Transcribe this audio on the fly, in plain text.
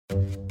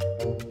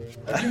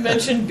You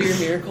mentioned beer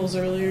miracles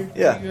earlier.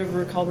 Yeah. Do you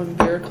ever call them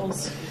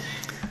miracles?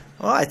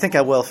 Well, I think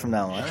I will from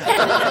now on.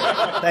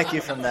 Thank you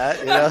from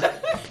that.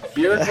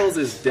 Miracles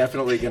is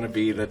definitely going to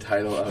be the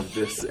title of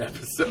this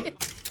episode.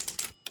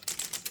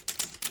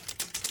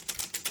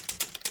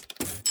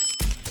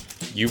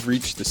 You've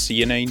reached the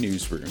CNA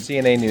Newsroom.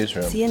 CNA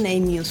Newsroom.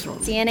 CNA Newsroom.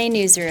 CNA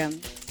Newsroom.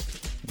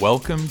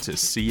 Welcome to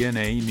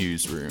CNA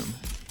Newsroom.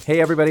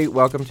 Hey everybody,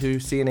 welcome to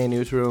CNA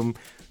Newsroom,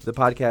 the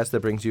podcast that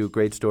brings you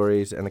great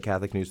stories and the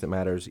Catholic news that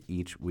matters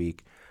each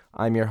week.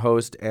 I'm your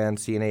host and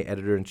CNA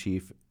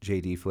Editor-in-Chief,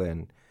 J.D.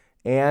 Flynn.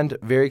 And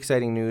very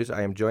exciting news,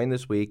 I am joined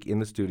this week in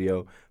the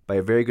studio by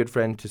a very good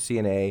friend to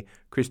CNA,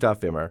 Christoph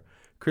Wimmer.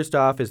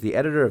 Christoph is the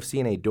editor of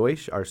CNA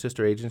Deutsch, our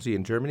sister agency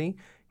in Germany.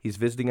 He's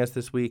visiting us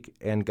this week,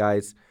 and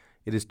guys,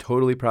 it is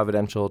totally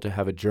providential to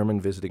have a German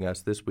visiting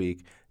us this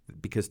week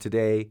because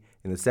today,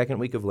 in the second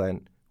week of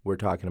Lent, we're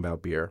talking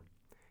about beer.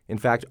 In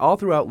fact, all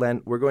throughout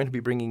Lent, we're going to be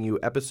bringing you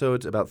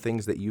episodes about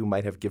things that you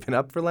might have given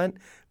up for Lent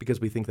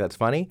because we think that's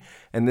funny,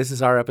 and this is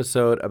our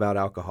episode about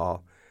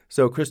alcohol.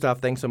 So, Christoph,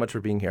 thanks so much for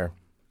being here.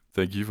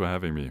 Thank you for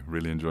having me.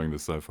 Really enjoying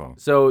this so far.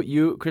 So,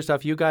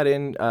 Christoph, you got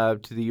in to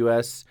the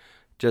U.S.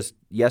 just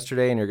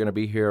yesterday, and you're going to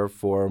be here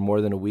for more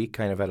than a week,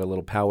 kind of at a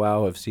little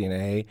powwow of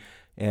CNA.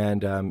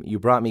 And you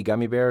brought me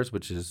gummy bears,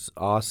 which is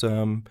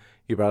awesome.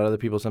 You brought other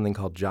people something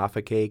called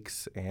Jaffa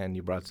cakes, and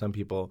you brought some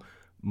people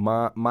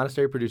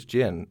monastery-produced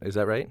gin. Is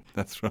that right?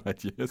 That's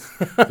right, yes.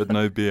 But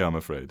no beer, I'm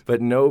afraid.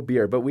 But no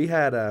beer. But we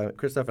had,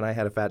 Christoph and I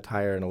had a Fat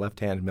Tire and a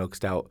left-hand milk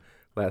stout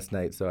last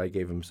night, so I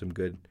gave him some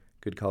good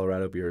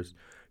Colorado beers.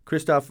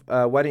 Christoph,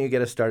 why don't you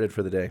get us started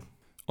for the day?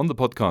 On the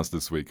podcast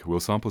this week, we'll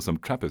sample some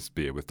Trappist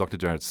beer with Dr.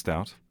 Jared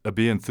Stout, a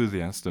beer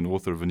enthusiast and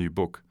author of a new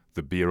book,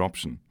 The Beer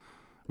Option.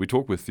 We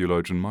talked with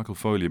theologian Michael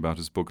Foley about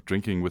his book,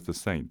 Drinking with the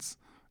Saints.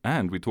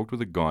 And we talked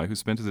with a guy who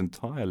spent his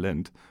entire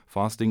Lent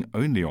fasting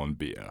only on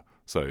beer.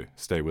 So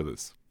stay with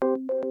us.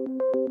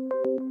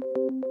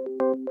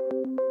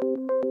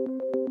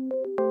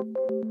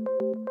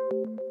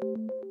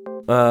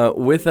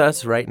 With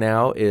us right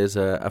now is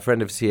a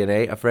friend of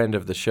CNA, a friend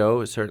of the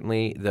show,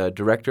 certainly the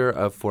director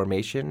of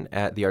formation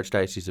at the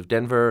Archdiocese of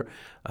Denver,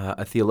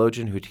 a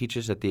theologian who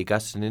teaches at the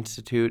Augustine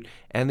Institute,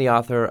 and the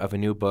author of a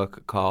new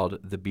book called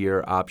The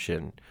Beer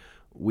Option.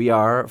 We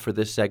are, for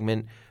this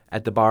segment,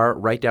 at the bar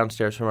right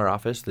downstairs from our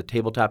office, the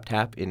Tabletop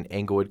Tap in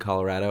Englewood,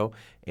 Colorado,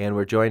 and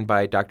we're joined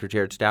by Dr.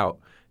 Jared Stout.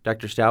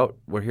 Dr. Stout,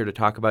 we're here to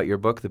talk about your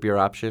book, The Beer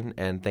Option,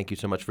 and thank you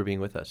so much for being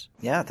with us.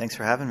 Yeah, thanks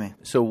for having me.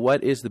 So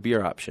what is The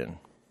Beer Option?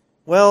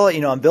 Well,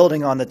 I'm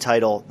building on the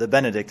title, The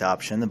Benedict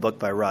Option, the book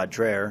by Rod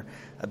Dreher,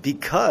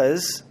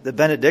 because the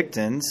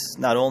Benedictines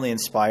not only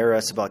inspire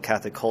us about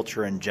Catholic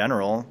culture in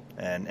general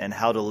and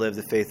how to live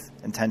the faith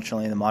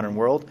intentionally in the modern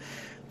world,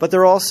 but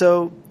they're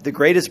also the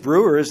greatest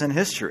brewers in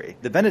history.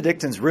 The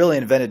Benedictines really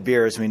invented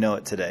beer as we know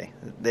it today.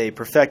 They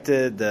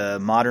perfected the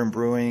modern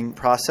brewing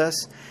process,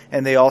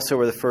 and they also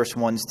were the first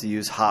ones to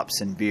use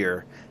hops in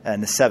beer in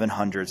the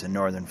 700s in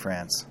northern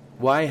France.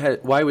 Why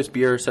was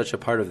beer such a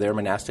part of their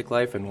monastic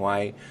life, and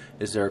why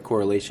is there a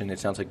correlation, it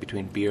sounds like,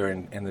 between beer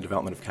and the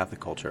development of Catholic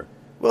culture?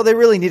 Well, they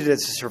really needed it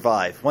to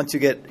survive. Once you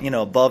get,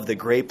 above the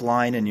grape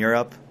line in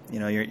Europe,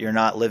 you're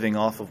not living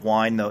off of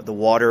wine. The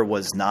water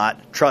was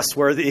not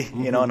trustworthy,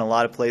 in a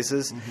lot of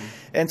places. Mm-hmm.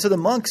 And so the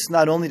monks,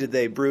 not only did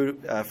they brew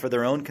for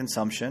their own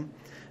consumption,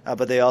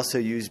 but they also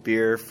used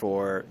beer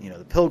for,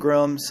 the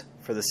pilgrims,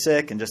 for the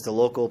sick, and just the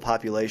local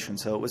population.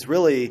 So it was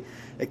really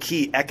a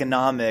key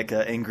economic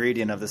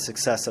ingredient of the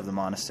success of the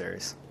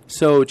monasteries.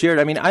 So, Jared,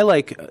 I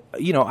like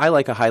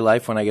a high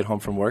life when I get home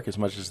from work as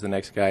much as the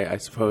next guy, I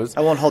suppose.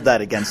 I won't hold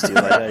that against you.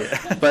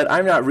 But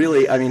I'm not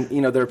really,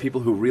 there are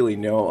people who really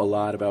know a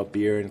lot about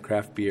beer and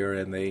craft beer,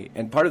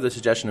 and part of the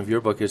suggestion of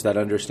your book is that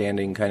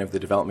understanding kind of the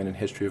development and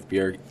history of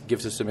beer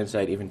gives us some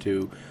insight even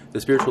to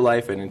the spiritual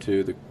life and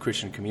into the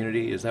Christian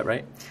community. Is that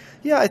right?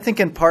 Yeah, I think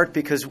in part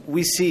because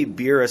we see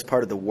beer as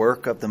part of the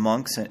work of the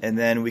monks, and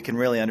then we can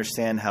really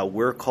understand how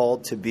we're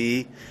called to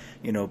be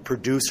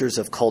producers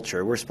of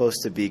culture. We're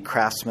supposed to be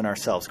craftsmen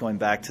ourselves, going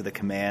back to the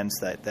commands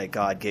that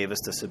God gave us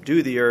to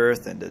subdue the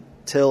earth and to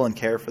till and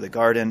care for the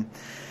garden.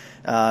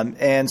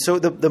 And so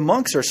the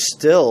monks are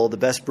still the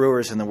best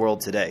brewers in the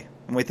world today.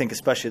 And we think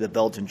especially the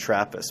Belgian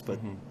Trappists. But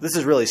this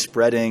is really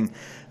spreading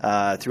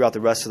throughout the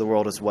rest of the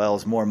world as well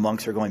as more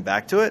monks are going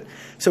back to it.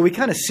 So we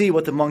kind of see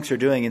what the monks are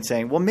doing and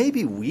saying, well,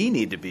 maybe we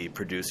need to be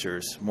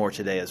producers more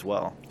today as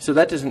well. So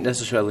that doesn't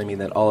necessarily mean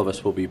that all of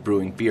us will be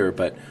brewing beer,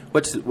 but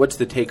what's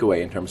the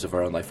takeaway in terms of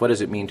our own life? What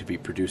does it mean to be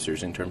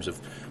producers in terms of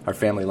our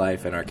family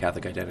life and our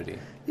Catholic identity?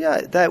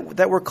 Yeah,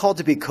 that we're called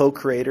to be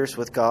co-creators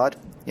with God.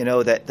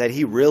 That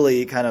he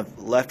really kind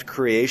of left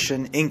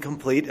creation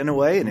incomplete in a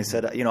way. And he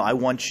said, I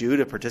want you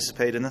to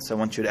participate in this. I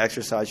want you to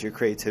exercise your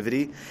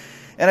creativity.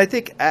 And I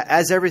think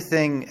as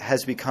everything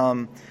has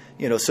become,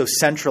 so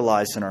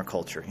centralized in our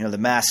culture, the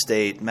mass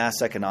state,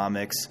 mass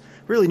economics,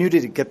 really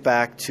needed to get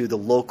back to the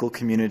local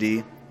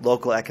community,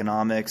 local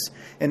economics,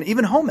 and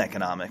even home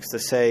economics to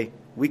say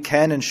we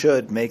can and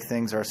should make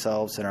things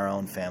ourselves in our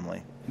own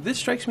family. This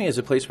strikes me as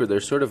a place where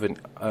there's sort of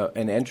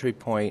an entry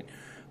point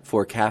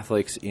for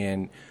Catholics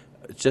in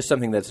just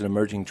something that's an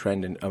emerging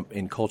trend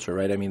in culture,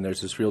 right? I mean,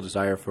 there's this real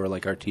desire for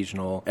like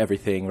artisanal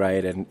everything,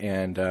 right?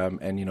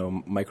 And you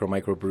know,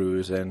 micro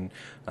brews and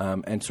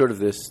sort of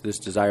this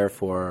desire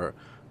for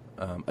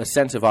a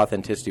sense of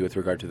authenticity with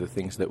regard to the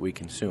things that we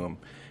consume.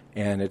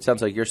 And it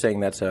sounds like you're saying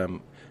that's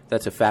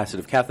a facet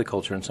of Catholic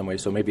culture in some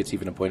ways, so maybe it's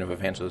even a point of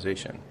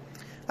evangelization.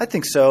 I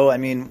think so. I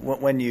mean,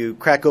 when you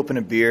crack open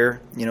a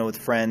beer, you know, with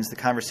friends, the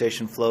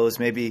conversation flows.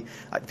 Maybe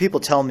people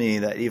tell me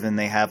that even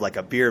they have like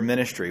a beer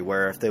ministry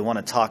where if they want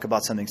to talk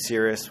about something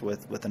serious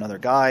with another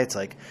guy, it's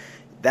like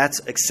that's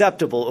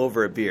acceptable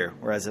over a beer,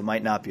 whereas it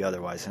might not be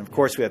otherwise. And of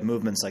course, we have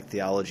movements like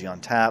Theology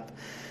on Tap.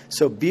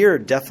 So beer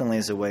definitely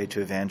is a way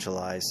to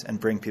evangelize and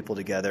bring people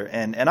together.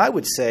 And I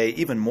would say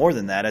even more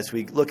than that, as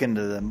we look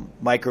into the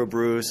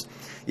microbrews,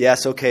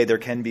 yes, okay, there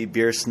can be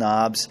beer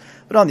snobs.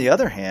 But on the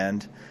other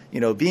hand, you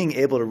know, being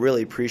able to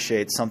really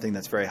appreciate something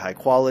that's very high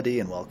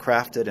quality and well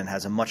crafted and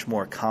has a much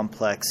more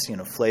complex, you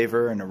know,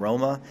 flavor and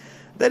aroma,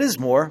 that is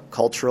more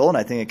cultural, and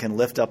I think it can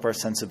lift up our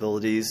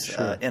sensibilities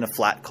in a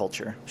flat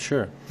culture.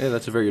 Sure. Yeah,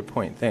 that's a very good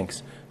point.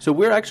 Thanks. So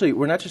we're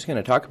not just going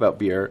to talk about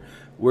beer.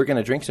 We're going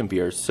to drink some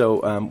beers. So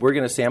we're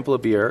going to sample a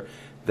beer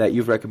that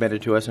you've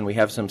recommended to us, and we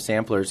have some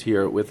samplers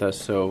here with us.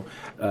 So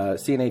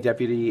CNA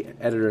Deputy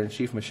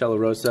Editor-in-Chief Michelle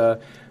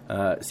LaRosa,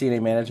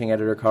 CNA Managing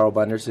Editor Carl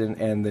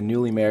Bunderson, and the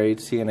newly married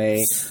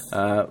CNA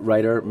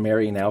writer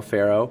Mary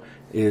Nowfarrow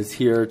is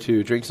here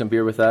to drink some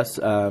beer with us.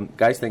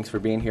 Guys, thanks for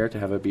being here to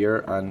have a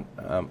beer on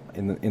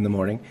in the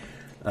morning.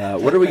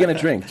 What are we going to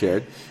drink,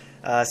 Jared?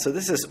 So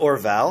this is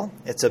Orval.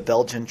 It's a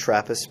Belgian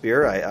Trappist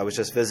beer. I was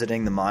just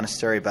visiting the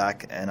monastery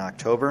back in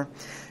October.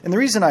 And the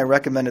reason I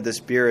recommended this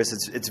beer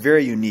is it's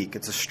very unique.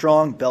 It's a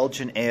strong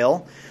Belgian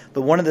ale,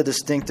 but one of the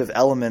distinctive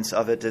elements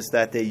of it is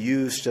that they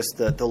use just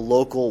the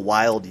local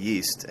wild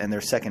yeast and their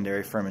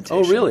secondary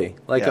fermentation. Oh, really?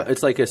 Yeah.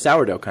 It's like a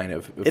sourdough kind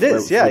of. It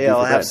is, yeah.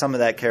 It'll have some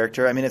of that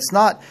character. I mean, it's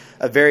not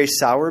a very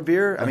sour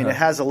beer. I mean, it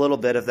has a little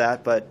bit of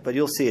that, but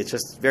you'll see it's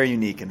just very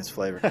unique in its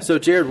flavor. So,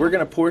 Jared, we're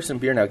going to pour some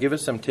beer now. Give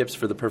us some tips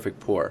for the perfect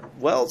pour.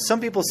 Well, some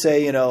people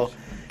say, you know,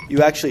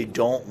 you actually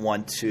don't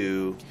want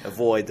to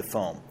avoid the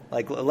foam.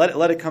 Like,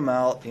 let it come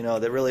out, you know,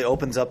 that really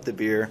opens up the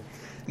beer.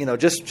 You know,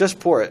 just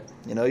pour it.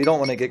 You know, you don't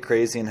want to get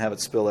crazy and have it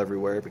spill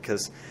everywhere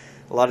because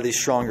a lot of these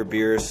stronger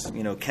beers,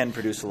 you know, can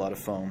produce a lot of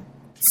foam.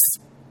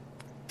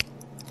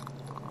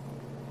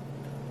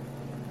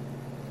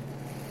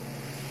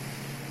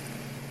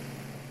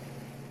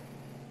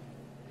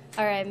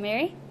 All right,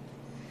 Mary?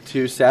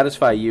 To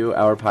satisfy you,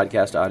 our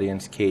podcast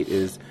audience, Kate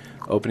is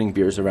opening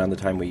beers around the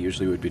time we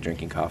usually would be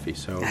drinking coffee.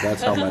 So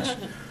that's how much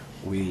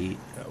we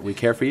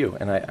care for you.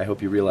 And I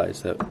hope you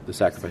realize that the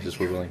sacrifices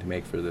we're willing to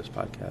make for this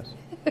podcast.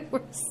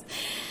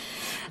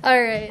 All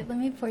right, let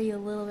me pour you a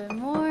little bit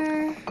more.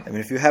 I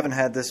mean, if you haven't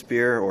had this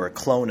beer or a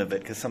clone of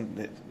it, because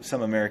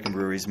some American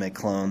breweries make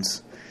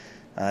clones,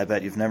 I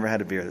bet you've never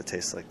had a beer that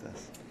tastes like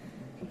this.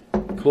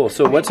 Cool.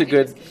 So what's a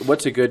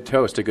good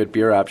toast, a good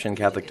beer option,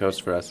 Catholic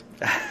toast for us?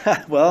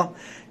 Well,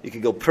 you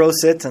could go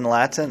Prosit in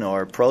Latin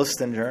or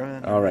Prost in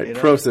German. All right, you know?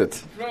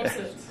 Prosit.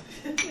 Prosit.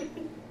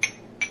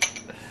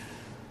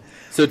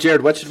 So,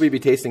 Jared, what should we be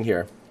tasting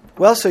here?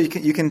 Well, so you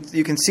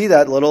can see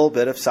that little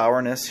bit of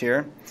sourness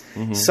here.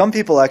 Mm-hmm. Some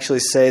people actually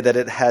say that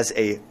it has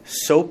a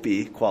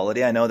soapy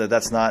quality. I know that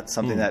that's not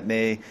something that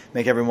may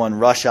make everyone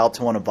rush out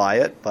to want to buy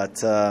it,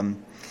 but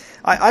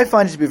I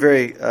find it to be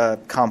very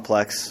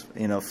complex,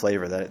 you know,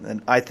 flavor.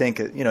 And I think,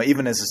 you know,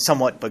 even as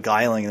somewhat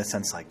beguiling in the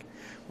sense, like,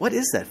 what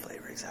is that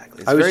flavor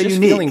exactly? It's I was very just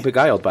unique. Feeling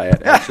beguiled by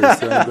it, actually,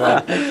 so I'm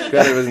glad it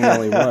wasn't the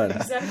only one.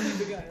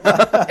 Exactly,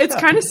 beguiled. It's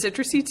kind of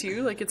citrusy,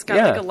 too. Like, it's got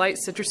like a light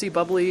citrusy,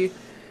 bubbly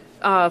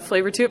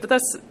flavor to it, but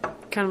that's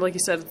kind of like you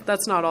said,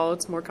 that's not all.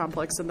 It's more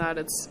complex than that.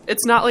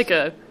 It's not like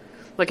a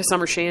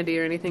summer shandy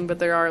or anything, but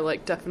there are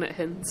like definite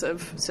hints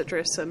of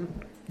citrus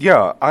and.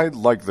 Yeah, I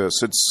like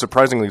this. It's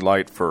surprisingly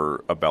light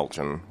for a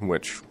Belgian,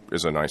 which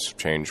is a nice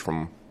change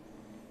from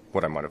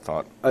what I might have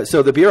thought.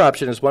 So the beer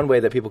option is one way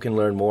that people can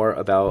learn more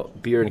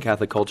about beer and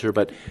Catholic culture,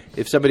 but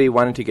if somebody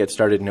wanted to get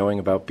started knowing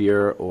about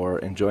beer or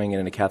enjoying it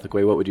in a Catholic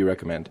way, what would you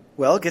recommend?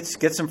 Well, get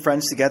some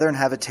friends together and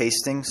have a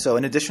tasting. So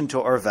in addition to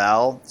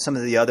Orval, some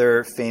of the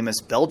other famous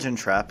Belgian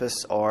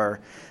Trappists are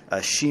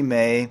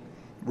Chimay,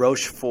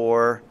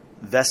 Rochefort,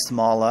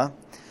 Westmalle.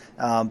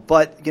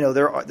 But, you know,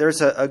 there's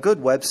a good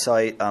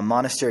website,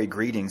 Monastery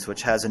Greetings,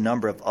 which has a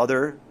number of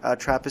other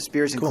Trappist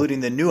beers,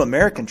 including the new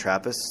American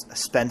Trappist,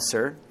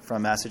 Spencer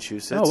from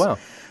Massachusetts. Oh, wow.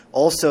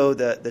 Also,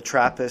 the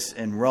Trappists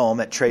in Rome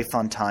at Tre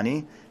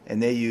Fontani,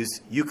 and they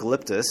use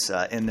eucalyptus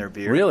in their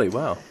beer. Really?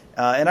 Wow.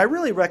 And I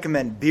really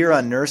recommend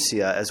Bira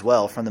Nursia as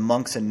well from the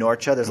monks in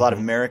Norcia. There's a lot of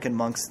American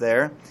monks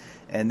there,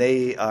 and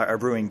they are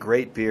brewing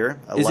great beer.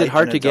 Is it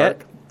hard to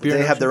get?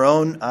 They have their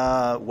own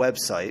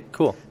website.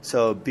 Cool.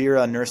 So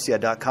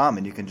biranursia.com,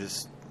 and you can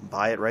just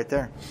buy it right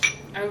there.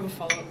 I have a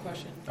follow-up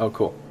question. Oh,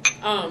 cool.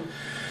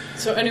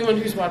 So anyone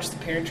who's watched The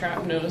Parent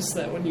Trap knows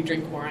that when you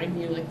drink wine,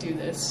 you like do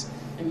this,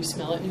 and you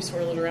smell it, and you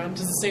swirl it around.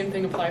 Does the same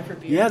thing apply for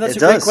beer? Yeah, that's It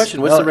a great does.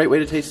 question. What's the right way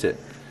to taste it?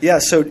 Yeah,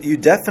 so you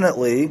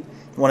definitely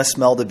want to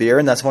smell the beer,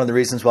 and that's one of the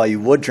reasons why you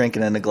would drink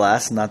it in a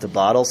glass and not the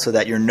bottle, so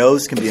that your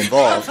nose can be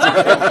involved.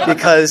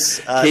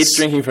 Because Kate's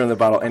drinking from the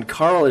bottle, and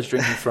Carl is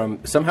drinking from.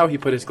 Somehow he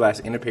put his glass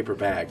in a paper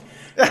bag.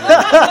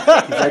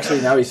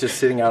 He's just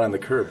sitting out on the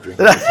curb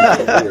drinking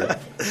beer.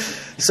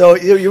 So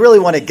you really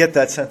want to get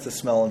that sense of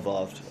smell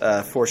involved,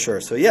 for sure.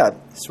 So yeah,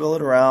 swirl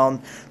it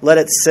around, let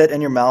it sit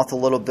in your mouth a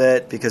little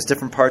bit, because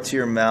different parts of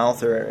your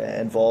mouth are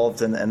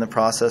involved in the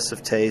process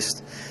of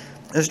taste.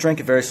 Just drink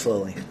it very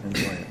slowly.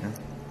 Enjoy it.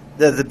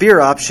 The beer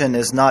option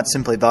is not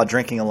simply about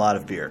drinking a lot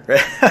of beer.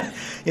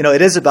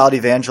 It is about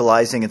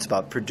evangelizing. It's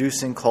about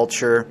producing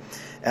culture,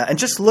 and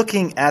just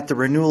looking at the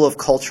renewal of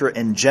culture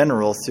in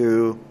general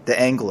through the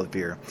angle of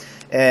beer.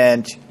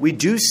 And we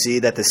do see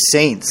that the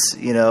saints,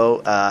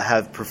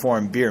 have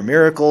performed beer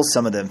miracles.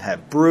 Some of them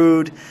have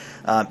brewed,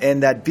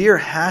 and that beer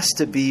has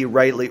to be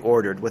rightly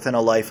ordered within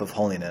a life of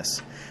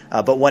holiness.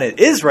 But when it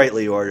is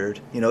rightly ordered,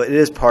 it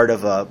is part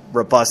of a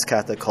robust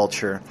Catholic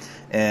culture,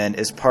 and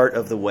is part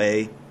of the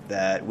way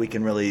that we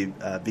can really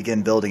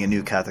begin building a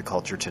new Catholic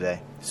culture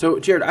today. So,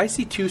 Jared, I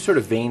see two sort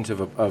of veins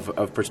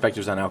of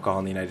perspectives on alcohol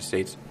in the United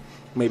States.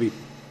 Maybe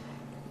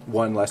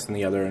one less than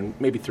the other, and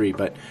maybe three.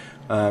 But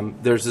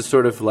there's this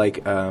sort of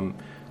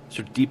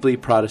deeply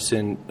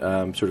Protestant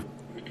sort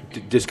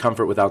of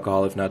discomfort with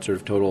alcohol, if not sort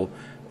of total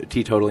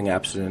teetotaling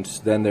abstinence.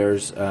 Then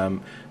there's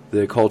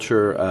the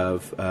culture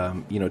of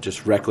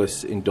just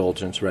reckless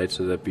indulgence, right?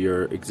 So that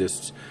beer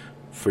exists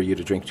for you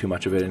to drink too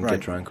much of it and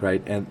get drunk,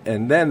 right?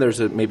 And then there's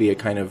maybe a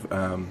kind of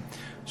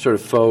sort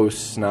of faux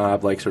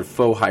snob, like sort of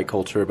faux high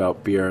culture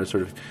about beer,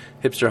 sort of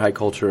hipster high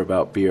culture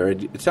about beer.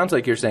 It sounds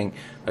like you're saying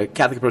a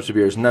Catholic approach to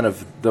beer is none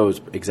of those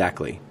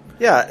exactly.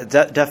 Yeah,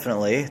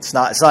 definitely. It's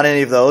not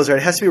any of those. Right?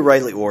 It has to be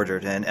rightly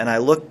ordered, and I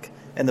look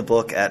in the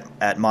book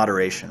at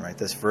moderation, right?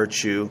 This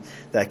virtue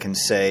that can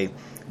say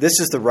this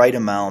is the right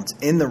amount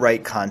in the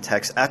right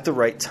context at the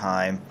right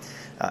time.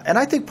 And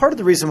I think part of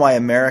the reason why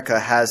America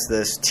has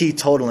this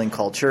teetotaling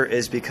culture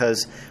is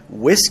because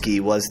whiskey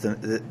was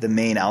the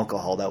main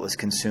alcohol that was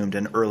consumed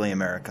in early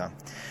America.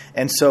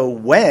 And so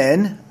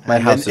when... My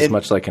house is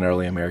much like an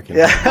early American.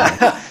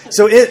 Yeah.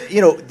 So,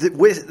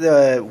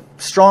 the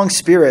strong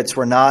spirits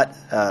were not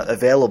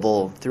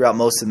available throughout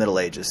most of the Middle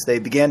Ages. They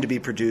began to be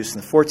produced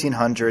in the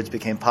 1400s,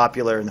 became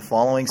popular in the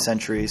following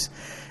centuries.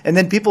 And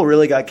then people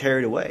really got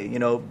carried away.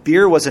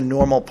 Beer was a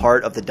normal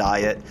part of the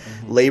diet.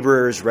 Mm-hmm.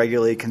 Laborers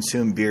regularly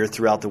consumed beer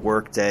throughout the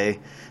workday.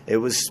 It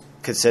was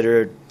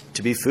considered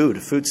to be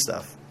food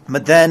stuff.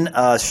 But then,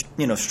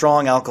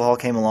 strong alcohol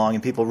came along,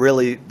 and people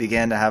really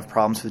began to have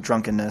problems with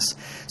drunkenness.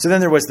 So then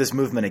there was this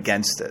movement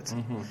against it.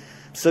 Mm-hmm.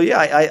 So yeah,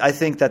 I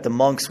think that the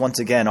monks once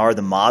again are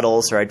the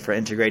models, right, for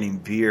integrating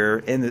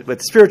beer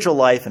with spiritual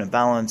life and a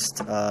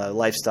balanced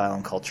lifestyle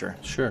and culture.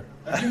 Sure.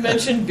 You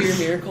mentioned beer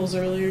miracles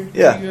earlier.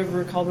 Yeah. Do you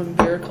ever call them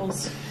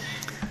miracles?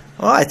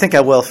 Well, I think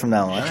I will from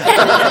now on.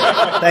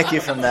 Thank you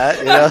for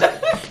that.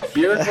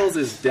 Miracles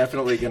is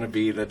definitely going to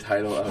be the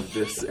title of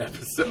this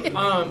episode.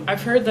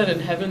 I've heard that in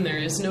heaven there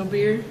is no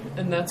beer,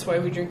 and that's why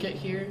we drink it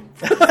here.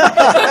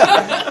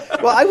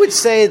 Well, I would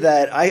say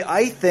that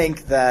I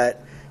think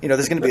that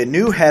there's going to be a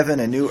new heaven,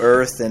 a new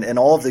earth, and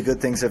all of the good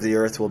things of the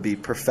earth will be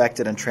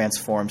perfected and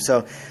transformed.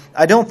 So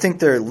I don't think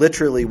there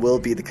literally will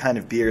be the kind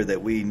of beer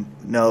that we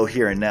know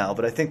here and now,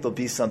 but I think there'll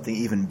be something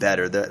even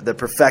better, the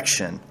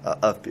perfection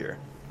of beer.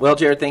 Well,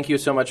 Jared, thank you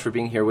so much for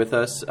being here with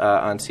us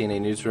on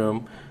CNA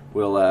Newsroom.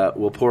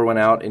 We'll pour one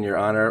out in your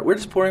honor. Where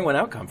does pouring one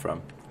out come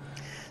from?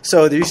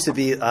 So there used to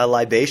be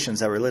libations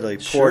that were literally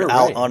poured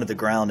out onto the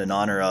ground in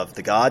honor of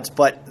the gods,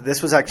 but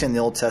this was actually in the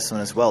Old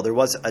Testament as well. There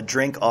was a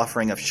drink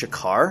offering of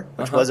shakar,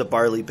 which was a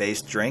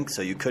barley-based drink,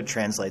 so you could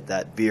translate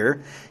that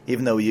beer,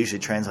 even though we usually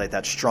translate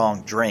that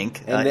strong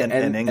drink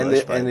in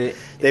English.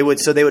 They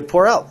would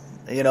pour out,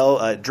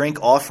 a drink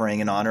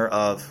offering in honor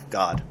of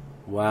God.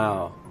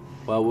 Wow.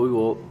 Well,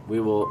 we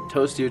will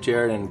toast you,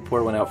 Jared, and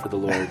pour one out for the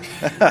Lord.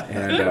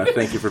 And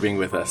thank you for being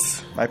with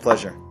us. My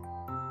pleasure.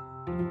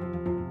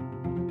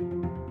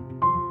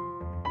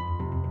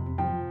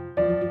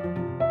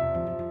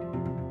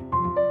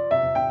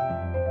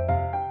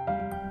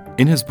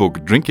 In his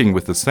book Drinking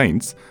with the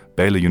Saints,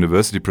 Baylor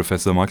University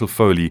professor Michael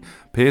Foley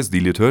pairs the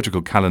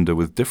liturgical calendar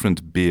with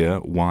different beer,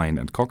 wine,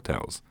 and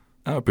cocktails.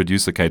 Our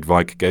producer Kate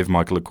Veik gave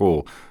Michael a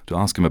call to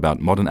ask him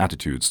about modern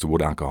attitudes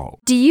toward alcohol.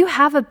 Do you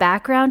have a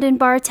background in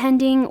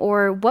bartending,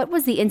 or what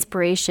was the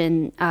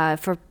inspiration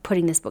for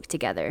putting this book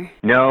together?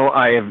 No,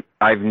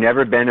 I've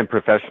never been a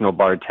professional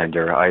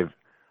bartender.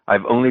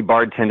 I've only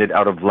bartended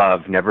out of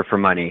love, never for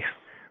money.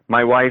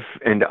 My wife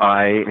and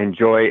I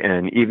enjoy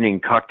an evening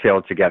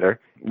cocktail together.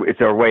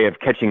 It's our way of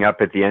catching up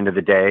at the end of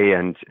the day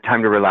and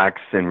time to relax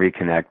and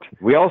reconnect.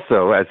 We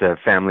also, as a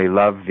family,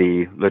 love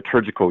the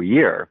liturgical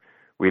year.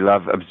 We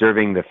love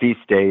observing the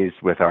feast days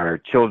with our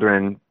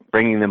children,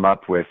 bringing them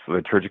up with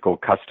liturgical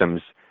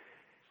customs.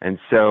 And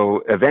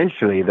so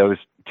eventually those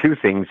two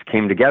things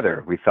came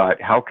together. We thought,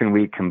 how can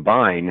we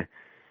combine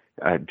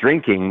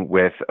drinking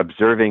with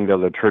observing the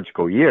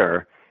liturgical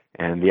year?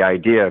 And the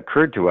idea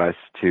occurred to us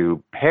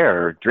to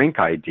pair drink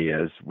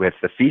ideas with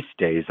the feast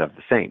days of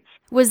the saints.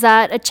 Was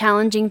that a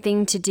challenging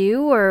thing to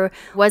do, or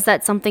was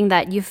that something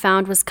that you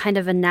found was kind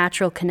of a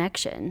natural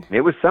connection?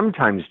 It was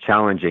sometimes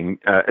challenging,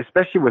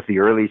 especially with the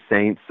early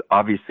saints.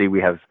 Obviously,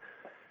 we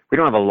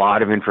don't have a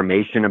lot of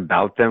information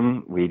about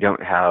them. We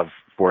don't have,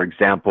 for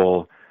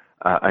example,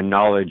 a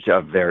knowledge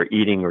of their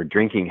eating or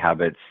drinking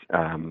habits.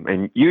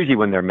 And usually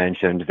when they're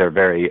mentioned, they're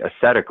very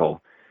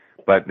ascetical.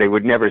 But they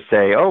would never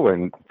say, oh,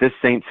 and this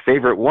saint's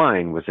favorite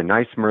wine was a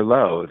nice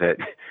Merlot.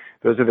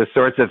 Those are the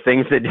sorts of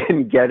things that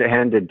didn't get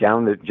handed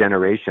down the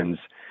generations.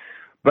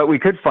 But we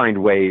could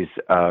find ways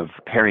of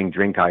pairing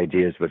drink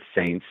ideas with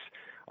saints.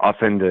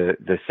 Often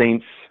the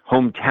saint's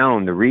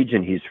hometown, the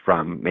region he's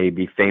from, may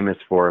be famous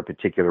for a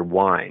particular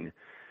wine.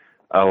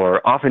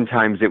 Or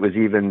oftentimes it was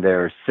even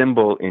their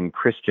symbol in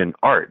Christian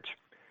art.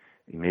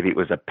 Maybe it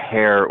was a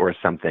pear or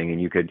something,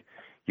 and you could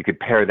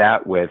pair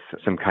that with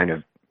some kind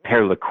of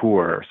pear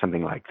liqueur or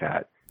something like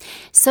that.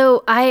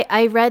 So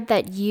I read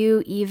that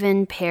you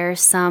even pair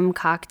some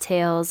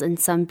cocktails and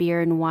some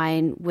beer and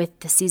wine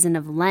with the season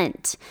of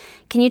Lent.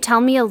 Can you tell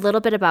me a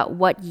little bit about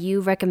what you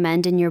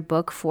recommend in your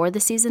book for the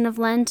season of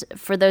Lent,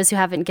 for those who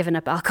haven't given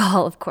up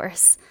alcohol, of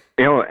course?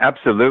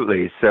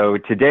 Absolutely. So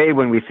today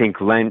when we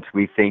think Lent,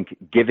 we think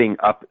giving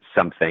up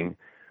something.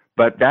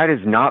 But that has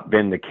not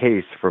been the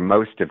case for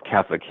most of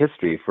Catholic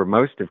history. For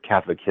most of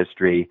Catholic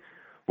history,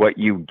 what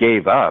you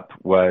gave up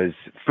was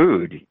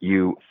food.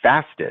 You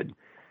fasted.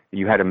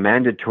 You had a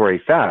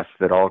mandatory fast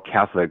that all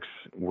Catholics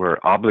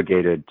were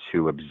obligated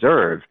to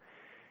observe.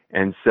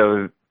 And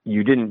so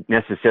you didn't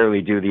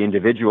necessarily do the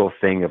individual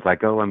thing of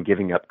like, oh, I'm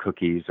giving up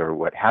cookies or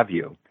what have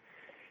you.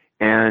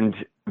 And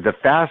the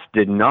fast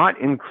did not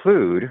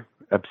include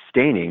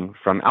abstaining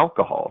from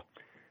alcohol.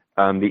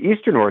 The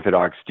Eastern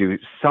Orthodox do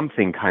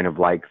something kind of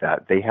like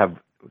that. They have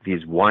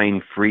these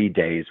wine-free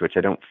days, which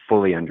I don't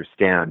fully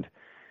understand.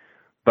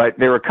 But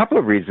there are a couple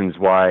of reasons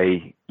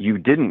why you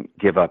didn't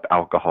give up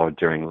alcohol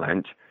during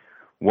Lent.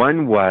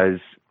 One was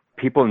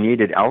people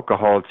needed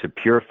alcohol to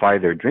purify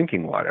their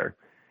drinking water.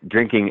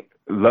 Drinking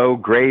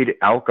low-grade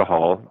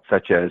alcohol,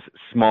 such as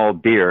small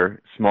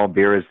beer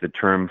is the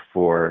term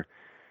for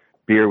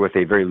beer with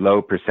a very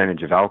low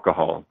percentage of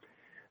alcohol,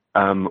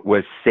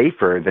 was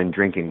safer than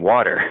drinking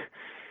water.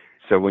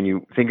 So when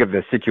you think of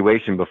the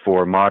situation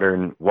before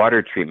modern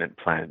water treatment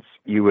plants,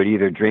 you would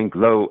either drink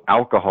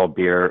low-alcohol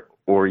beer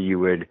or you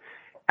would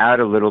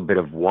add a little bit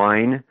of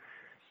wine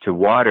to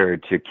water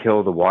to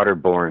kill the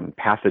waterborne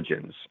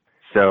pathogens.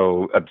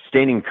 So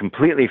abstaining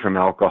completely from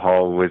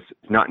alcohol was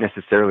not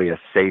necessarily a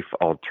safe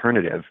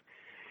alternative.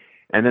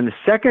 And then the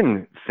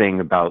second thing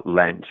about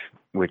Lent,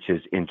 which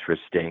is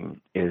interesting,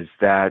 is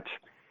that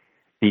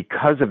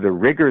because of the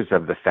rigors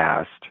of the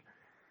fast,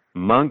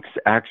 monks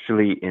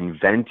actually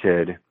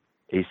invented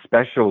a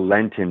special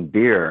Lenten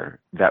beer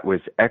that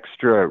was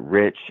extra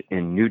rich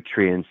in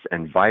nutrients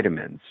and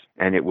vitamins,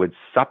 and it would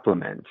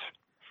supplement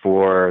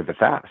for the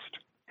fast.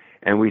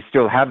 And we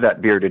still have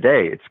that beer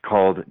today. It's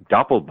called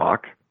Doppelbock.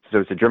 So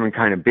it's a German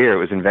kind of beer. It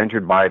was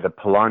invented by the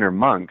Paulaner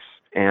monks.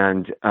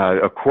 And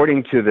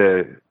according to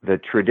the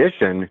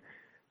tradition,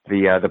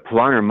 the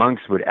Paulaner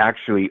monks would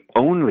actually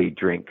only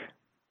drink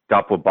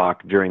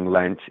Doppelbock during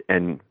Lent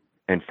and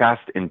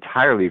fast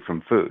entirely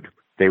from food.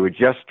 They would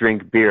just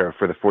drink beer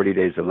for the 40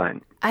 days of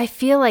Lent. I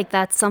feel like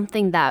that's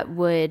something that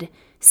would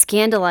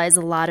scandalize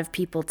a lot of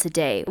people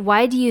today.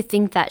 Why do you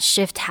think that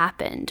shift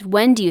happened?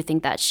 When do you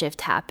think that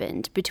shift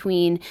happened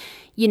between,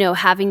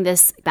 having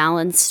this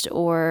balanced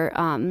or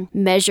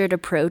measured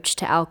approach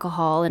to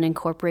alcohol and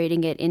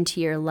incorporating it into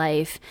your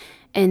life,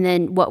 and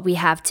then what we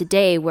have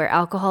today where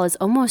alcohol is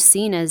almost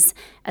seen as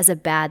a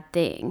bad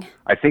thing?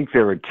 I think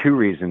there are two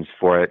reasons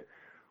for it.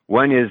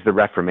 One is the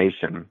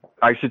Reformation.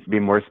 I should be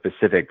more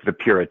specific, the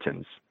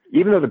Puritans.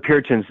 Even though the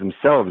Puritans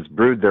themselves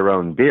brewed their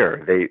own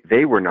beer,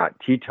 they were not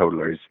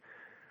teetotalers,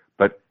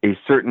 but a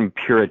certain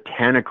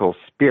puritanical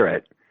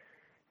spirit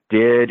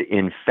did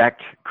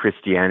infect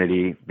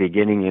Christianity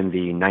beginning in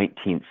the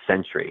 19th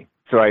century.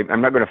 So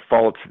I'm not going to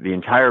fault the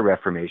entire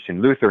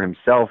Reformation. Luther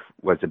himself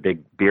was a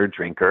big beer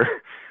drinker.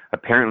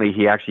 Apparently,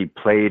 he actually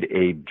played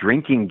a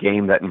drinking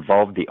game that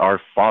involved the Our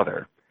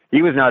Father.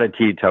 He was not a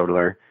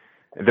teetotaler.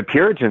 The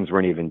Puritans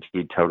weren't even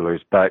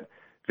teetotalers, but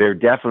there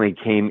definitely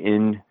came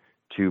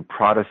into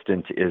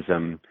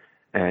Protestantism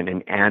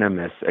an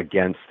animus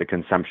against the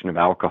consumption of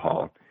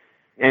alcohol.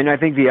 And I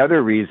think the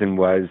other reason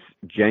was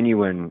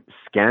genuine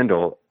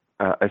scandal,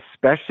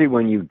 especially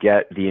when you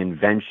get the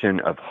invention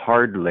of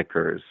hard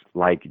liquors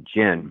like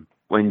gin.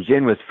 When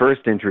gin was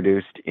first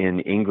introduced in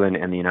England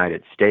and the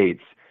United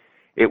States,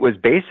 it was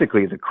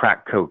basically the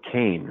crack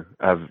cocaine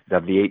of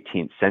the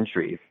 18th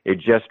century. It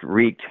just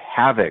wreaked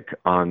havoc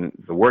on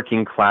the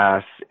working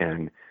class,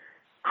 and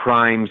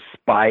crime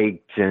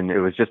spiked, and it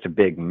was just a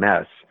big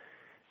mess.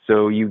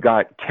 So you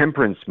got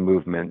temperance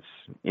movements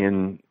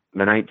in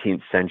the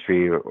 19th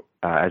century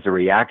as a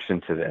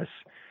reaction to this.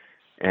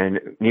 And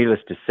needless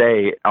to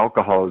say,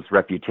 alcohol's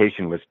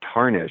reputation was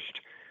tarnished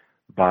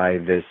by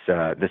this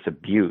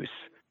abuse.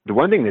 The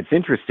one thing that's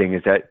interesting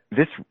is that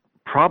this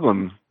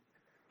problem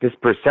this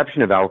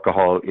perception of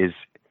alcohol is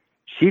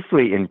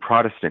chiefly in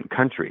Protestant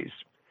countries,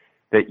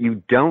 that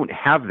you don't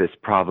have this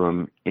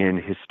problem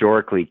in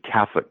historically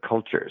Catholic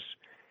cultures.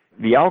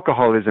 The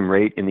alcoholism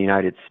rate in the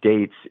United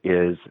States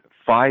is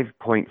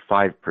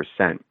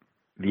 5.5%.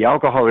 The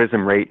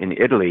alcoholism rate in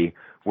Italy,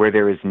 where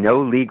there is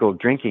no legal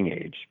drinking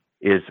age,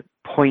 is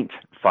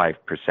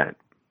 0.5%.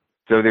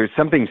 So there's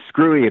something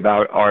screwy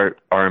about our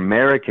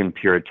American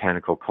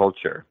puritanical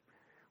culture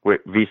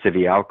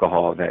vis-a-vis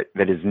alcohol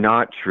that is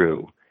not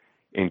true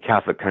in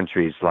Catholic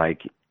countries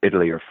like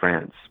Italy or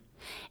France.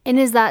 And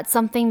is that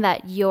something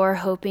that you're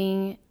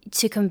hoping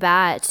to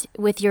combat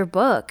with your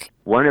book?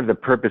 One of the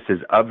purposes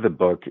of the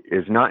book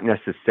is not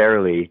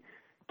necessarily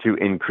to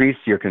increase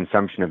your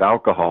consumption of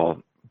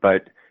alcohol,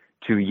 but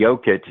to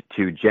yoke it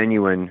to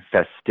genuine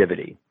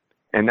festivity.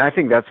 And I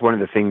think that's one of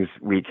the things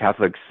we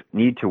Catholics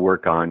need to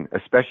work on,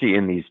 especially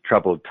in these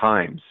troubled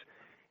times,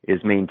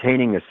 is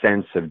maintaining a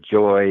sense of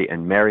joy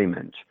and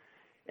merriment.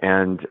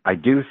 And I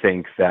do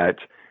think that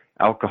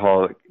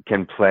alcohol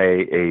can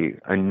play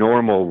a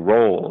normal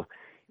role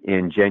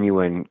in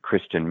genuine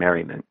Christian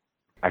merriment.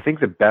 I think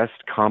the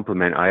best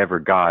compliment I ever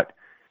got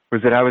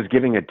was that I was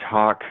giving a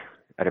talk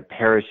at a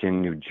parish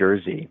in New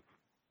Jersey,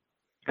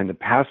 and the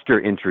pastor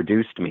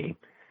introduced me,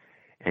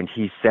 and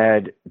he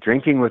said,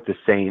 "Drinking with the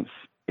Saints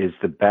is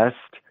the best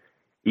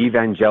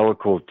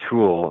evangelical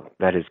tool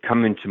that has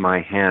come into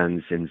my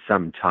hands in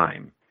some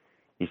time."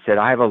 He said,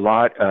 "I have a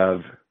lot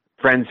of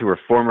friends who are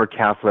former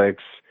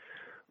Catholics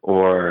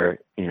or,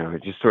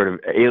 just sort of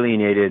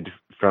alienated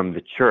from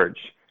the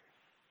church.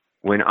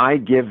 When I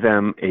give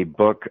them a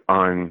book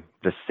on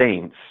the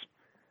saints,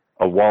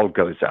 a wall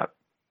goes up.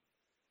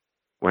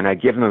 When I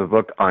give them a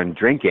book on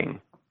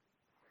drinking,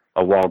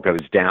 a wall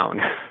goes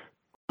down."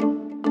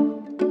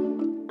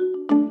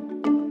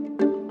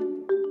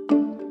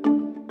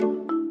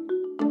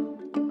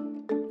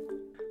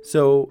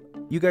 So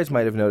you guys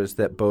might have noticed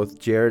that both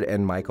Jared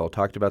and Michael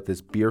talked about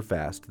this beer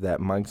fast that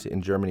monks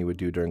in Germany would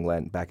do during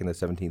Lent back in the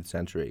 17th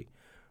century.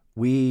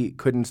 We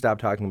couldn't stop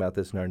talking about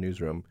this in our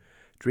newsroom.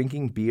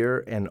 Drinking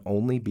beer and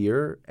only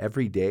beer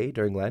every day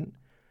during Lent?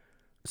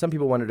 Some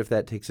people wondered if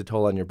that takes a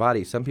toll on your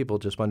body. Some people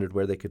just wondered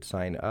where they could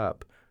sign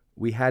up.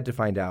 We had to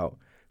find out.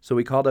 So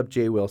we called up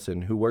Jay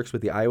Wilson, who works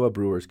with the Iowa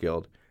Brewers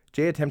Guild.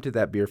 Jay attempted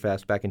that beer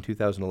fast back in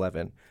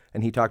 2011,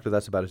 and he talked with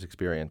us about his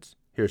experience.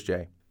 Here's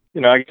Jay.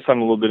 I guess I'm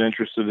a little bit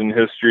interested in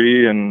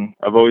history, and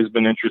I've always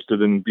been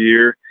interested in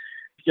beer.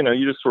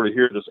 You just sort of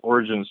hear this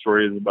origin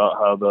stories about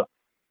how the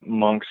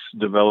monks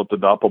developed the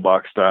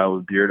Doppelbock style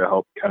of beer to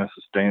help kind of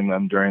sustain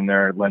them during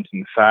their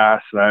Lenten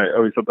fast. And I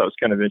always thought that was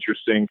kind of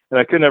interesting. And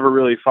I could never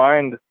really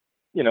find,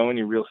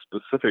 any real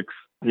specifics,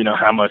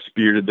 how much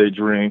beer did they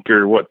drink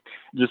or what,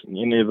 just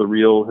any of the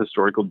real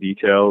historical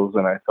details.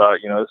 And I thought,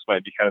 this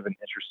might be kind of an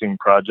interesting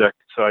project.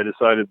 So I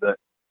decided that,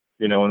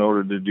 in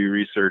order to do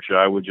research,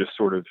 I would just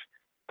sort of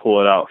pull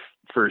it out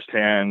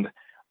firsthand,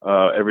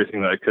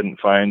 everything that I couldn't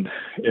find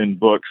in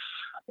books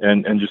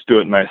and just do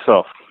it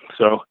myself.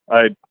 So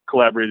I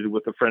collaborated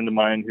with a friend of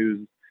mine who's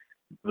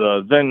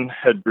the then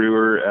head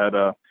brewer at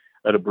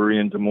a brewery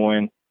in Des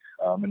Moines.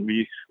 And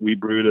we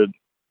brewed a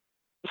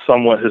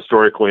somewhat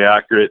historically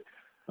accurate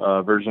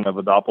version of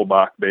a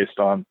Doppelbock based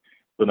on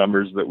the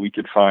numbers that we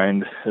could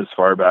find as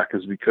far back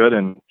as we could.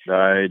 And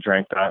I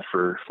drank that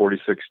for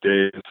 46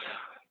 days.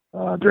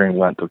 During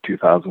Lent of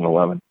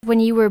 2011. When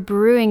you were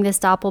brewing this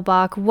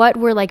Doppelbock, what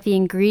were the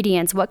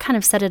ingredients? What kind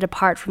of set it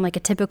apart from a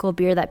typical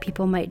beer that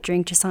people might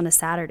drink just on a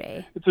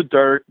Saturday? It's a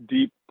dark,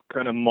 deep,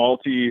 kind of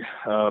malty,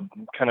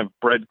 kind of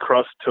bread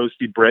crust,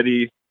 toasty,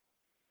 bready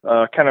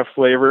kind of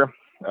flavor.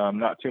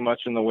 Not too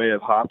much in the way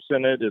of hops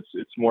in it.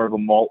 It's more of a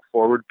malt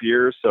forward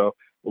beer, so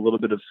a little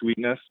bit of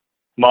sweetness.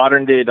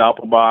 Modern day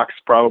Doppelbocks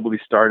probably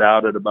start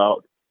out at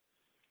about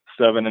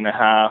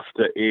 7.5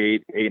 to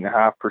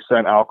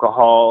 8.5%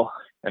 alcohol,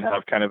 and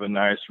have kind of a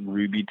nice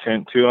ruby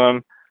tint to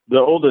them. The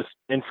oldest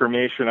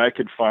information I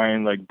could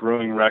find,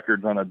 brewing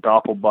records on a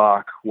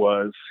Doppelbock,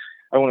 was,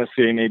 I want to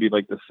say maybe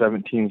the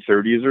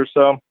 1730s or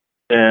so.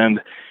 And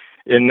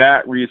in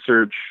that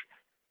research,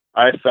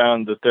 I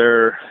found that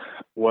there,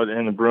 what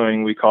in the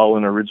brewing we call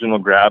an original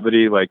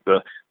gravity,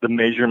 the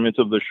measurement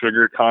of the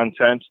sugar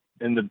content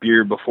in the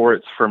beer before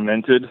it's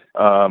fermented,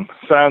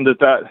 found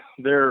that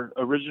their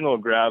original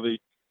gravity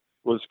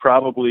was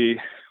probably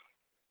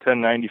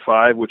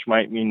 1095, which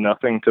might mean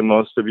nothing to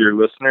most of your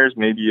listeners,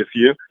 maybe a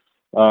few.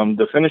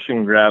 The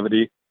finishing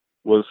gravity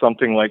was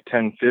something like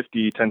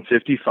 1050,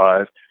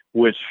 1055,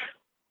 which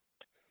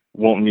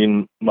won't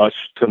mean much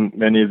to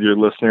many of your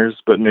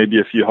listeners, but maybe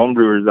a few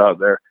homebrewers out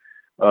there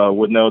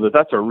would know that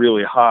that's a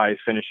really high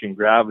finishing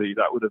gravity.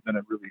 That would have been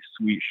a really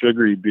sweet,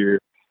 sugary beer.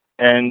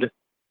 And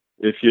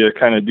if you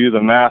kind of do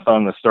the math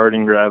on the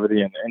starting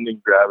gravity and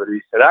ending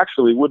gravity, it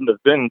actually wouldn't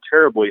have been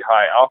terribly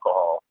high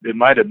alcohol. It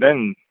might have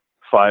been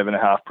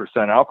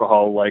 5.5%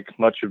 alcohol, like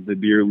much of the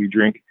beer we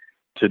drink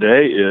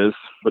today is,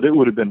 but it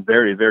would have been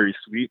very, very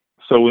sweet.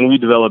 So when we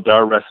developed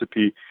our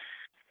recipe,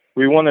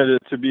 we wanted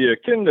it to be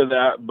akin to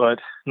that, but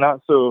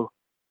not so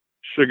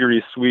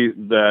sugary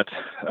sweet that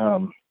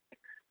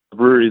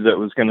brewery that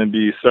was going to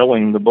be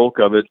selling the bulk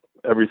of it,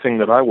 everything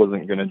that I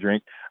wasn't going to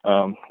drink.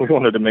 We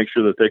wanted to make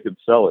sure that they could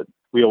sell it.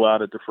 We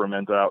allowed it to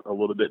ferment out a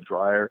little bit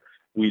drier.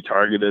 We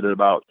targeted at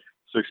about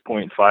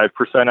 6.5%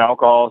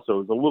 alcohol, so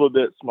it was a little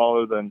bit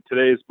smaller than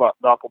today's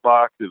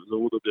Doppelbock. It was a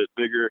little bit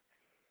bigger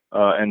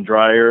and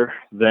drier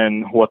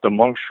than what the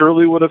Monk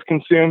Shirley would have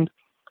consumed,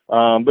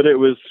 but it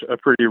was a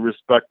pretty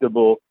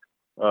respectable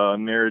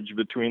marriage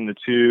between the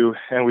two,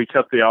 and we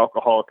kept the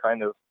alcohol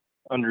kind of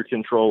under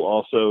control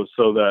also,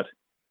 so that,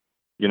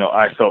 you know,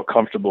 I felt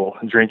comfortable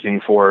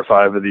drinking 4 or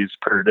 5 of these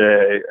per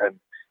day and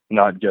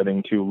not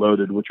getting too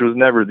loaded, which was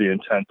never the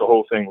intent. The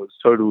whole thing was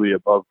totally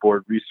above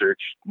board research,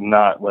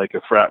 not like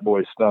a frat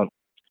boy stunt.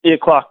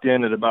 It clocked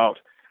in at about,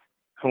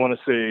 I want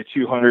to say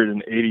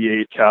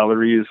 288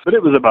 calories, but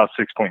it was about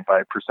 6.5%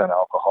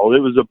 alcohol. It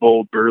was a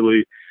bold,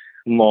 burly,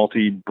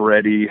 malty,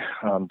 bready,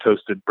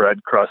 toasted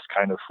bread crust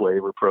kind of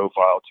flavor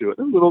profile to it.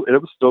 It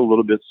was still a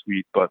little bit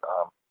sweet, but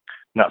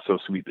not so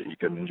sweet that you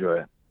couldn't enjoy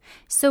it.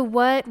 So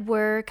what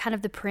were kind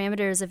of the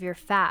parameters of your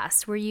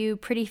fast? Were you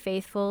pretty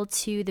faithful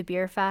to the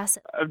beer fast?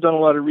 I've done a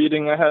lot of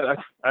reading.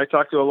 I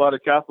talked to a lot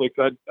of Catholics.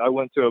 I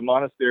went to a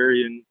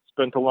monastery and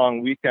spent a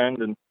long weekend.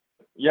 And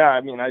yeah,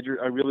 I mean, I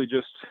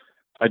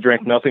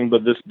drank nothing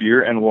but this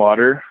beer and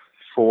water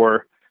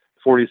for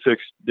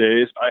 46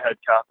 days. I had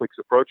Catholics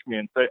approach me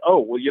and say, oh,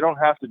 well, you don't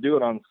have to do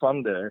it on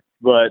Sunday.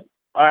 But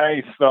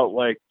I felt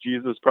like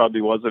Jesus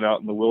probably wasn't out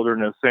in the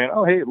wilderness saying,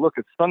 oh, hey, look,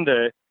 it's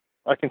Sunday.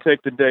 I can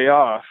take the day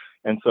off.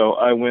 And so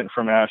I went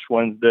from Ash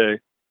Wednesday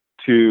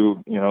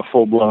to, you know,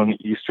 full-blown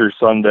Easter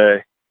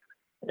Sunday.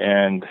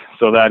 And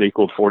so that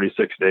equaled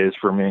 46 days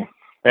for me.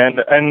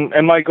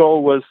 And my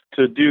goal was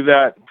to do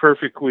that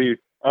perfectly,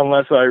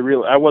 unless I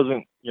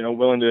wasn't, you know,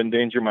 willing to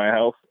endanger my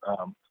health.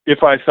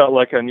 If I felt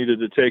like I needed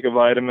to take a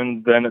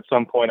vitamin, then at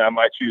some point I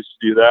might choose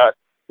to do that.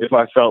 If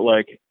I felt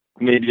like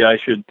maybe I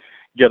should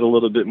get a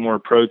little bit more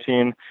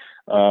protein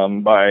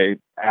by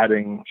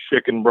adding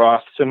chicken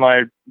broth to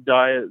my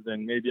diet,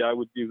 then maybe I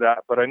would do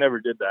that. But I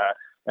never did that.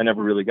 I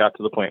never really got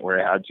to the point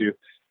where I had to.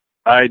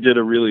 I did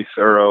a really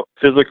thorough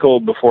physical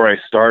before I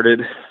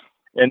started.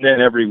 And then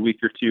every week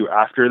or two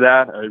after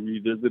that, I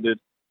revisited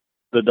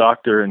the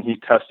doctor and he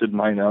tested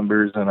my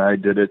numbers and I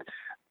did it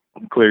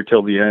clear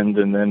till the end.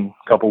 And then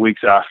a couple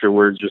weeks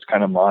afterwards, just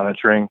kind of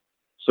monitoring.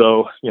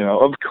 So, you know,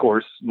 of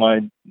course,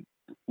 my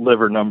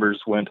liver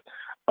numbers went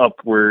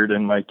upward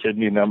and my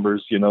kidney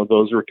numbers, you know,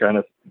 those were kind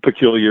of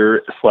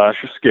peculiar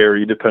 /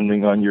 scary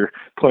depending on your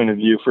point of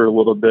view for a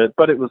little bit,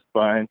 but it was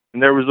fine.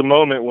 And there was a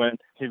moment when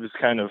he was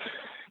kind of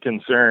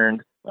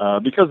concerned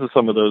because of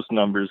some of those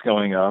numbers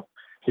going up.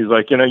 He's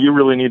like, you know, you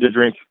really need to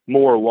drink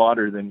more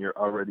water than you're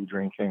already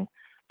drinking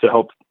to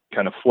help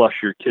kind of flush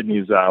your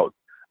kidneys out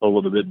a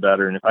little bit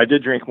better. And I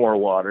did drink more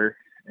water,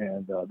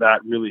 and that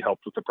really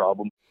helped with the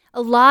problem.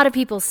 A lot of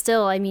people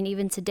still, I mean,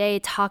 even today,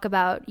 talk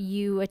about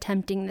you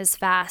attempting this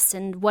fast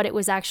and what it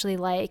was actually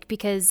like,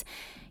 because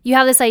you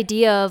have this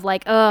idea of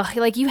like, oh,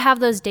 like you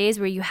have those days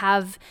where you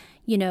have,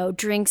 you know,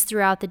 drinks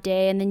throughout the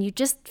day and then you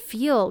just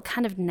feel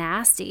kind of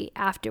nasty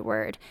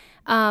afterward.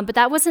 But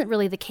that wasn't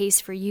really the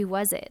case for you,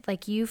 was it?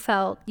 Like you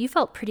felt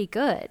pretty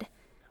good.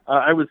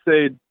 I would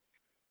say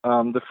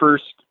the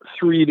first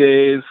 3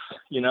 days,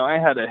 you know, I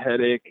had a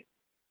headache.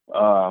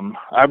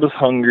 I was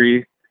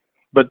hungry.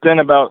 But then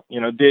about, you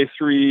know, day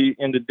 3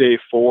 into day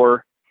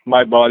 4,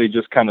 my body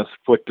just kind of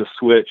flicked a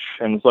switch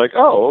and it's like,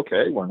 oh,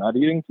 okay, we're not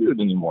eating food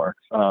anymore.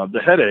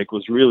 The headache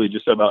was really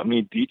just about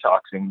me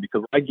detoxing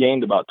because I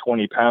gained about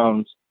 20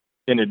 pounds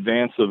in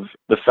advance of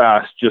the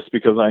fast just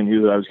because I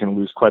knew that I was going to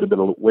lose quite a bit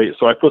of weight.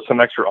 So I put some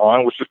extra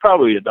on, which was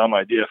probably a dumb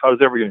idea. If I was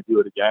ever going to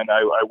do it again,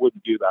 I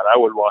wouldn't do that. I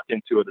would walk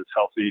into it as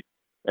healthy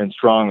and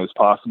strong as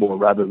possible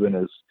rather than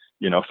as,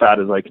 you know, fat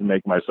as I can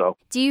make myself.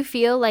 Do you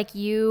feel like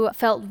you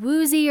felt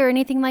woozy or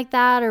anything like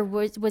that? Or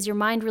was your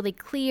mind really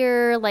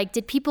clear? Like,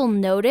 did people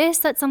notice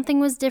that something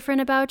was different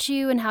about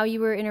you and how you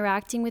were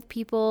interacting with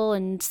people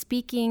and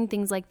speaking,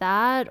 things like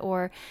that?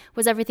 Or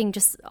was everything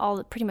just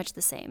all pretty much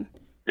the same?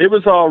 It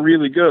was all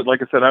really good.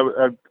 Like I said,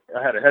 I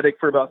had a headache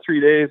for about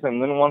 3 days.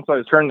 And then once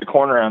I turned the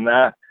corner on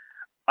that,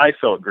 I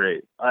felt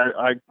great.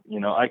 I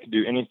could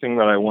do anything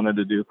that I wanted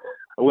to do.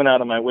 I went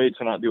out of my way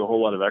to not do a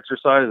whole lot of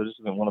exercise. I just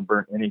didn't want to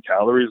burn any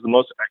calories. The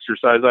most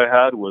exercise I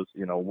had was,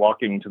 you know,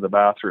 walking to the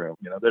bathroom.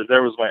 You know,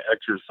 there was my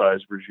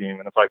exercise regime.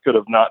 And if I could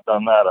have not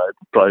done that, I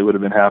probably would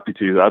have been happy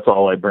to. That's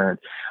all I burned.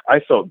 I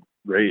felt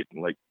great,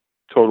 like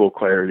total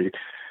clarity,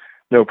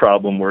 no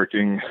problem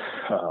working.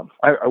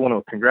 I want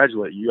to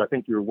congratulate you. I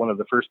think you were one of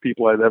the first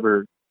people I've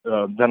ever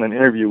done an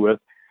interview with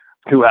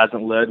who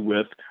hasn't led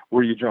with,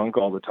 were you drunk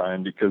all the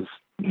time? Because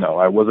no,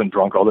 I wasn't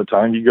drunk all the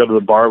time. You go to the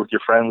bar with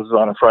your friends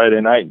on a Friday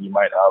night and you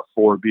might have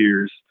 4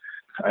 beers.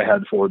 I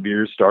had 4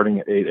 beers starting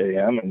at 8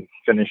 a.m. and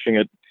finishing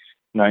at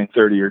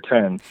 9:30 or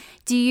 10.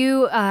 Do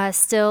you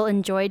still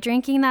enjoy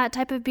drinking that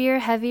type of beer,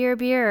 heavier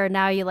beer, or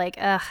now you like,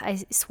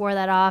 I swore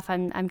that off.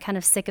 I'm kind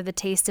of sick of the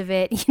taste of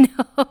it, you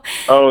know?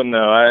 Oh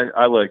no,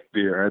 I like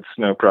beer. It's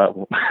no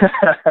problem.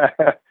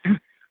 I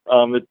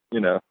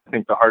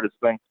think the hardest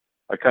thing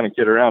I kind of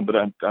kid around, but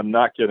I'm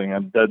not kidding.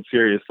 I'm dead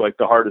serious. Like,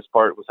 the hardest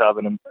part was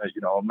having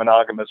a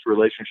monogamous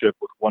relationship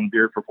with one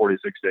beer for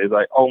 46 days.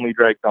 I only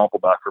drank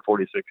Doppelbock for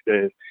 46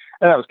 days,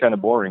 and that was kind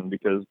of boring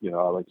because I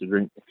like to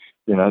drink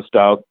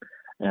stout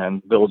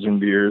and Belgian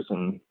beers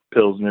and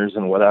pilsners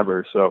and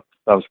whatever. So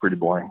that was pretty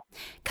boring.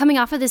 Coming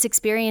off of this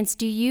experience,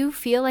 do you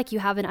feel like you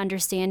have an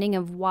understanding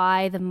of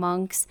why the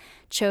monks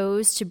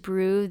chose to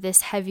brew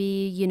this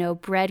heavy,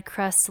 bread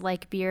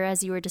crust-like beer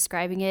as you were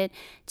describing it?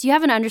 Do you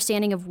have an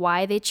understanding of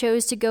why they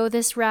chose to go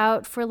this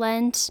route for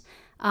Lent?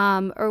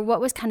 Or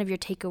what was kind of your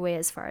takeaway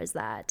as far as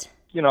that?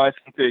 I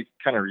think they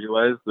kind of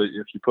realized that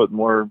if you put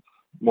more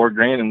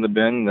grain in the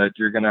bin, that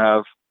you're going to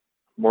have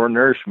more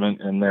nourishment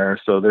in there.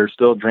 So they're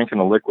still drinking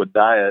a liquid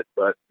diet,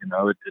 but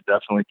it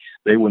definitely,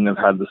 they wouldn't have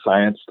had the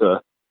science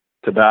to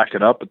back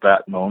it up at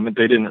that moment.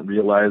 They didn't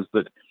realize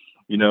that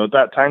at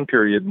that time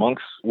period,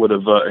 monks would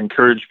have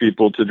encouraged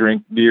people to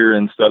drink beer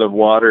instead of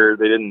water.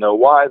 They didn't know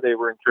why they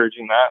were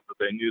encouraging that, but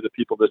they knew that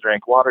people that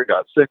drank water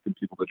got sick and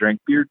people that drank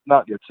beer did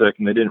not get sick.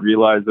 And they didn't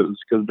realize it was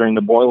because during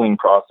the boiling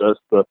process,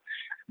 the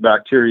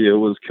bacteria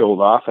was killed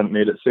off and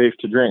made it safe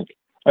to drink.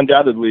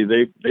 Undoubtedly,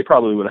 they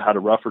probably would have had a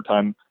rougher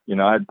time.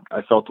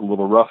 I felt a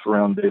little rough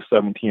around day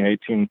 17,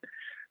 18,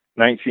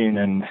 19,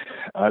 and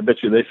I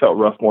bet you they felt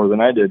rough more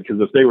than I did, because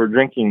if they were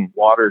drinking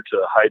water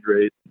to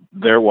hydrate,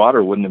 their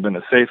water wouldn't have been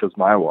as safe as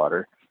my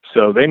water.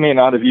 So they may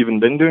not have even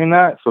been doing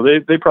that. So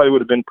they probably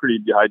would have been pretty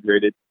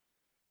dehydrated.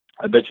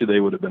 I bet you they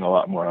would have been a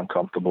lot more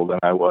uncomfortable than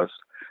I was.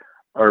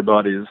 Our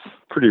body is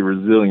pretty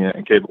resilient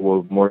and capable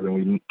of more than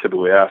we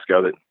typically ask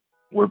of it.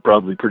 We're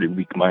probably pretty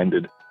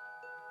weak-minded.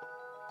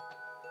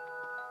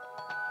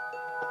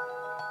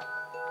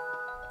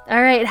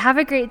 All right. Have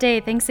a great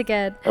day. Thanks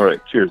again. All right.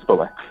 Cheers.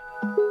 Bye-bye.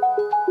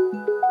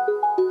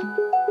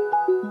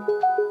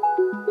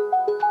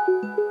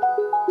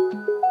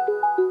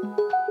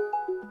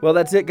 Well,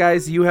 that's it,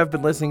 guys. You have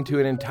been listening to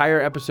an entire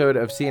episode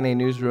of CNA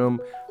Newsroom,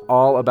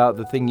 all about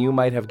the thing you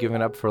might have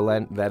given up for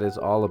Lent. That is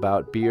all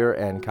about beer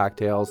and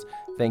cocktails.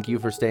 Thank you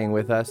for staying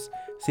with us.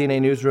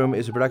 CNA Newsroom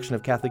is a production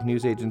of Catholic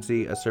News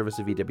Agency, a service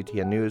of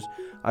EWTN News.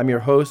 I'm your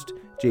host,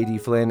 J.D.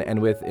 Flynn, and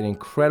with an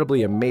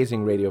incredibly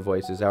amazing radio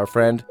voice is our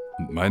friend...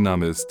 Mein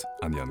Name ist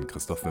Anjan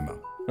Christoph Wimmer.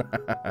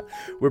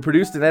 We're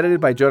produced and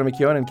edited by Jonah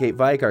McKeown and Kate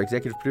Vike. Our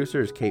executive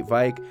producer is Kate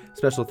Vike.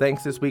 Special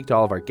thanks this week to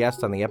all of our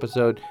guests on the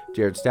episode: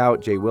 Jared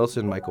Stout, Jay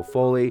Wilson, Michael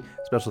Foley.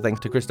 Special thanks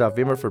to Christoph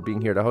Wimmer for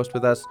being here to host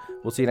with us.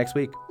 We'll see you next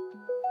week.